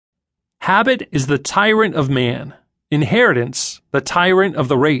Habit is the tyrant of man, inheritance the tyrant of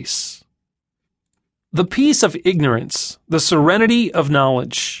the race. The peace of ignorance, the serenity of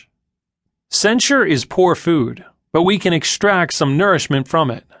knowledge. Censure is poor food, but we can extract some nourishment from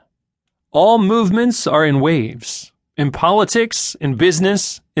it. All movements are in waves, in politics, in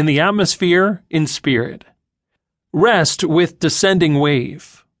business, in the atmosphere, in spirit. Rest with descending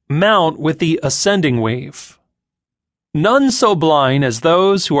wave, mount with the ascending wave. None so blind as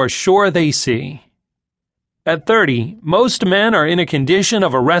those who are sure they see. At 30, most men are in a condition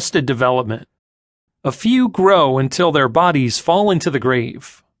of arrested development. A few grow until their bodies fall into the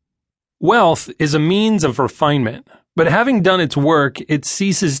grave. Wealth is a means of refinement, but having done its work, it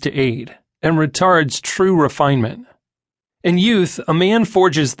ceases to aid and retards true refinement. In youth, a man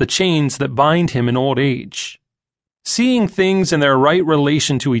forges the chains that bind him in old age. Seeing things in their right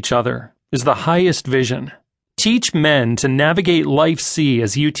relation to each other is the highest vision. Teach men to navigate life's sea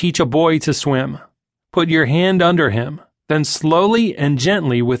as you teach a boy to swim. Put your hand under him, then slowly and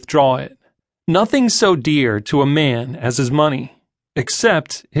gently withdraw it. Nothing so dear to a man as his money,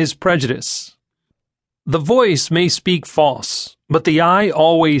 except his prejudice. The voice may speak false, but the eye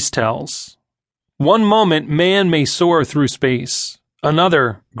always tells. One moment man may soar through space,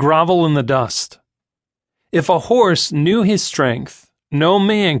 another grovel in the dust. If a horse knew his strength, no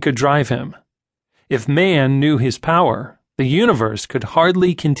man could drive him. If man knew his power, the universe could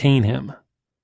hardly contain him.